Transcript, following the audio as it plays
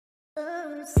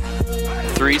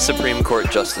3 Supreme Court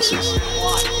justices.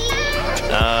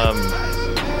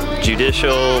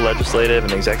 Judicial, legislative,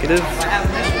 and executive.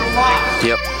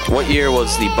 Yep. What year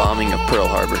was the bombing of Pearl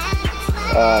Harbor?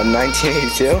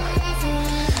 1982?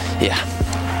 Yeah.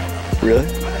 Really?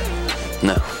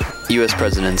 No. U.S.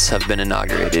 presidents have been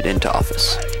inaugurated into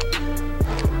office.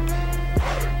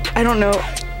 I don't know.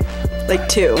 Like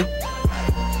 2.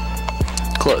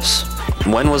 Close.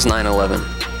 When was 9/11?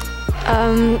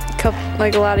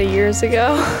 Like a lot of years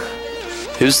ago.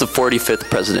 Who's the 45th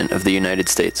president of the United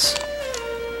States?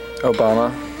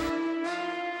 Obama.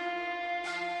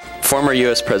 Former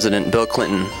U.S. President Bill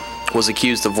Clinton was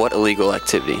accused of what illegal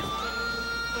activity?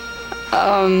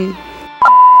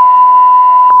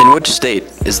 In which state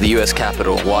is the U.S.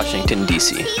 capital Washington,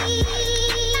 D.C.?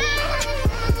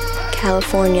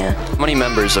 California. How many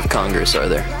members of Congress are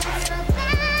there?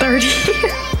 30.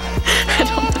 I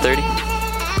don't know. 30?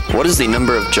 What is the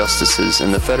number of justices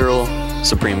in the federal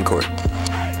Supreme Court?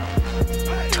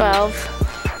 12.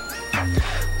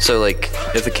 So, like,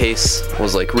 if a case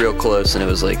was, like, real close and it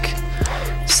was, like,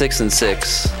 6 and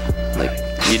 6, like,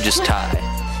 you'd just tie.